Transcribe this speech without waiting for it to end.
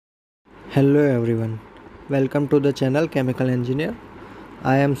Hello everyone, welcome to the channel Chemical Engineer.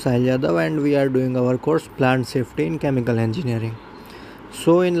 I am Sahil Yadav and we are doing our course Plant Safety in Chemical Engineering.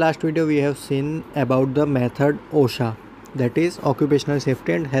 So in last video we have seen about the method OSHA, that is Occupational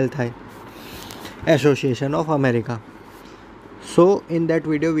Safety and Health Association of America. So in that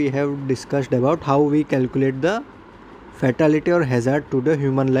video we have discussed about how we calculate the fatality or hazard to the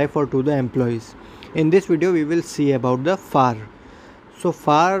human life or to the employees. In this video we will see about the FAR. So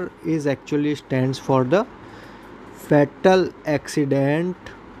FAR is actually stands for the fatal accident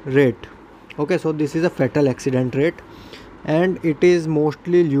rate. Okay, so this is a fatal accident rate and it is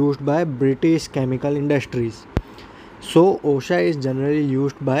mostly used by British chemical industries. So OSHA is generally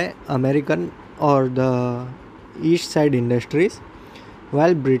used by American or the east side industries,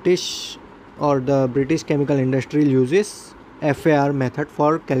 while British or the British chemical industry uses FAR method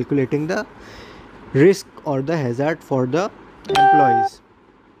for calculating the risk or the hazard for the employees.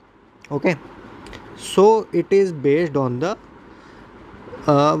 Okay, so it is based on the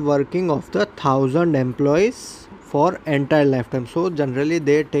working of the 1000 employees for entire lifetime. So generally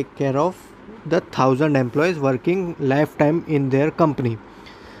they take care of the 1000 employees working lifetime in their company.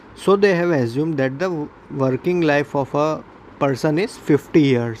 So they have assumed that the working life of a person is 50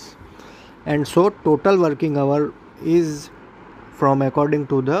 years, and so total working hour is, from according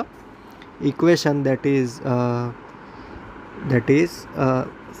to the equation, that is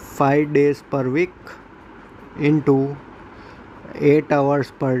 5 days per week into 8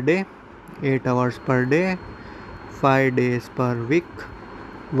 hours per day, 5 days per week,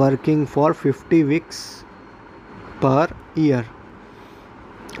 working for 50 weeks per year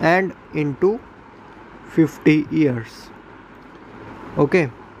and into 50 years.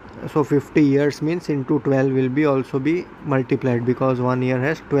 Okay, so 50 years means into 12 will be also be multiplied, because 1 year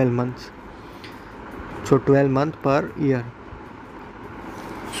has 12 months. So 12 months per year.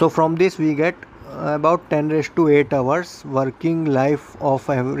 So from this we get about 10⁸ hours working life of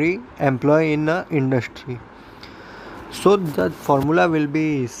every employee in the industry. So the formula will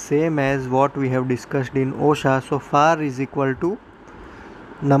be same as what we have discussed in OSHA. So FAR is equal to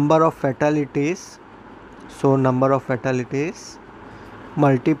number of fatalities. So number of fatalities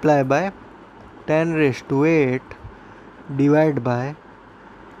multiply by 10⁸ divided by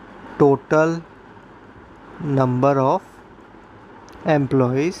total number of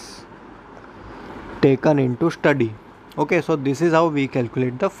employees taken into study. Okay, so this is how we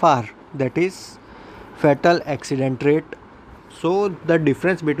calculate the FAR, that is fatal accident rate. So the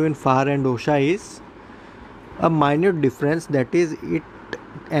difference between FAR and OSHA is a minute difference, that is it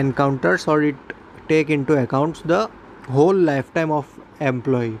encounters or it take into account the whole lifetime of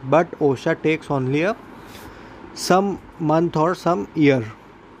employee, but OSHA takes only a some month or some year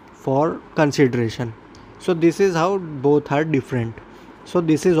for consideration. So this is how both are different. So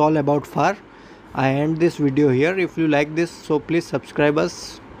this is all about FAR. I end this video here. If you like this, so please subscribe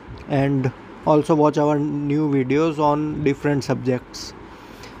us and also watch our new videos on different subjects.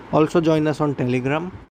 Also join us on Telegram.